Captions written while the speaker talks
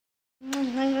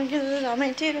I'm gonna get all my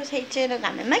potatoes hated, and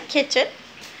I'm in my kitchen.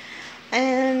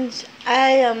 And I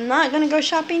am not gonna go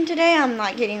shopping today. I'm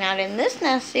not getting out in this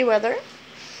nasty weather.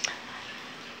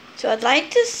 So I'd like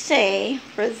to say,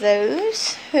 for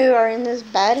those who are in this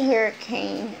bad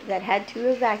hurricane that had to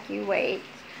evacuate,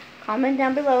 comment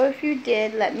down below if you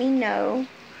did. Let me know.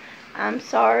 I'm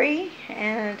sorry.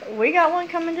 And we got one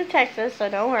coming to Texas, so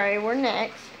don't worry. We're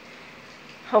next.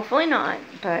 Hopefully not,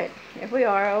 but if we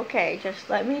are, okay. Just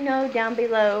let me know down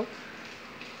below.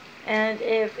 And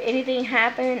if anything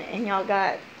happened and y'all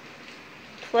got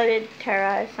flooded,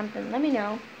 terrorized, something, let me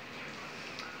know.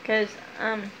 Because,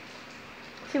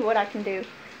 see what I can do.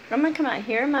 But I'm going to come out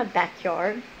here in my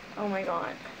backyard. Oh my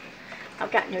god.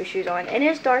 I've got no shoes on. And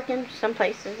it's dark in some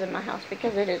places in my house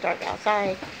because it is dark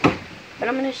outside. But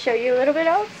I'm going to show you a little bit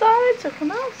outside, so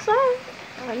come outside.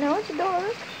 I know it's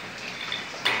dark.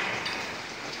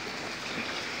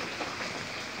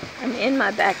 I'm in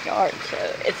my backyard, so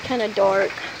it's kind of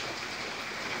dark.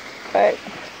 But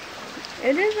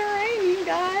it is raining,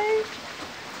 guys.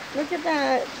 Look at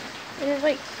that. It is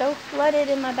like so flooded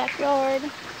in my backyard.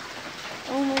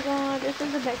 Oh my god, this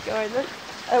is the backyard. Look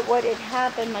at what had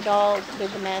happened. My dog did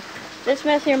the mess. This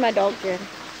mess here my dog did.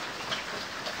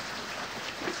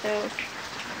 So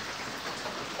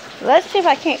let's see if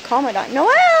I can't calm it down.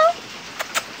 Noelle!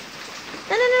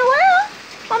 Noelle!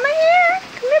 Mama here!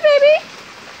 Come here, baby!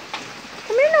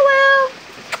 Come here, Noelle!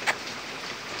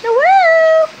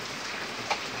 Noelle!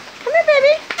 Come here,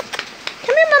 baby!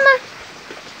 Come here, Mama!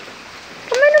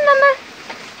 Come here to Mama!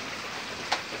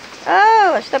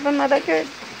 Oh, I stepped in my backyard.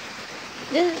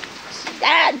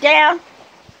 Down!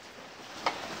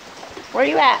 Where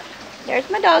you at? There's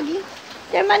my doggy.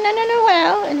 There's my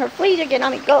Noelle, and her fleas are getting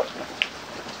on me. Go!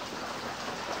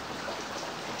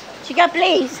 She got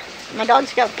fleas. My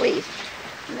dog's got fleas.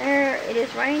 And there, it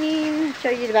is raining. I'll show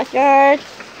you the backyard.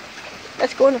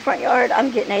 Let's go in the front yard.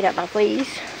 I'm getting ate up by fleas.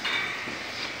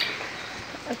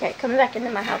 Okay, coming back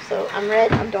into my house. So I'm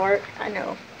red, I'm dark. I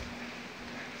know.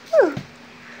 Whew.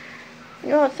 You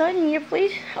go outside and you get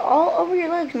fleas all over your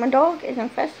legs. My dog is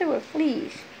infested with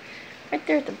fleas. Right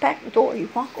there at the back door. You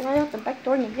walk right out the back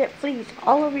door and you get fleas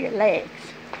all over your legs.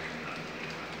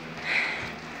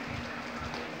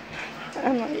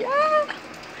 I'm like, yeah.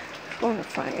 Go in the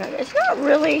front yard. It's not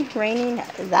really raining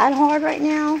that hard right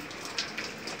now,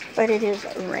 but it is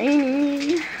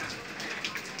raining.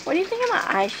 What do you think of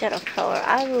my eyeshadow color?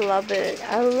 I love it.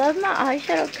 I love my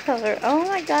eyeshadow color. Oh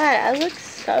my god, I look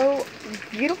so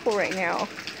beautiful right now.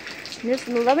 I'm just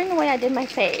loving the way I did my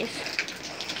face.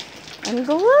 I'm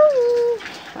glowing.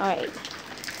 Alright.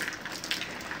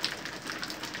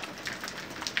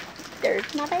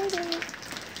 There's my baby.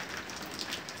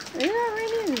 It's not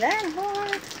raining that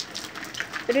hard,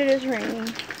 but it is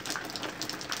raining.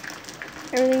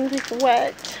 Everything's just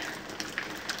wet.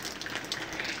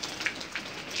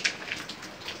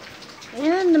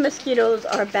 And the mosquitoes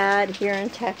are bad here in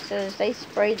Texas. They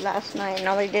sprayed last night and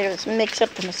all they did was mix up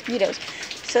the mosquitoes.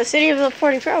 So City of the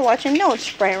 44 watching, don't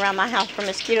spray around my house for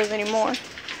mosquitoes anymore.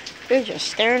 They're just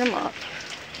stirring them up.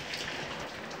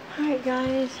 Alright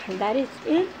guys, that is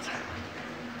it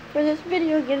for this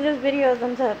video. Give this video a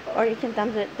thumbs up, or you can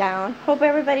thumbs it down. Hope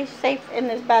everybody's safe in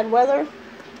this bad weather.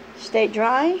 Stay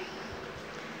dry.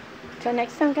 Till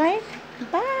next time guys,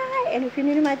 bye. And if you're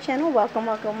new to my channel, welcome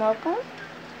to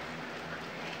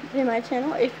my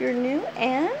channel if you're new,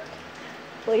 and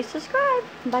please subscribe.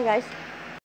 Bye guys.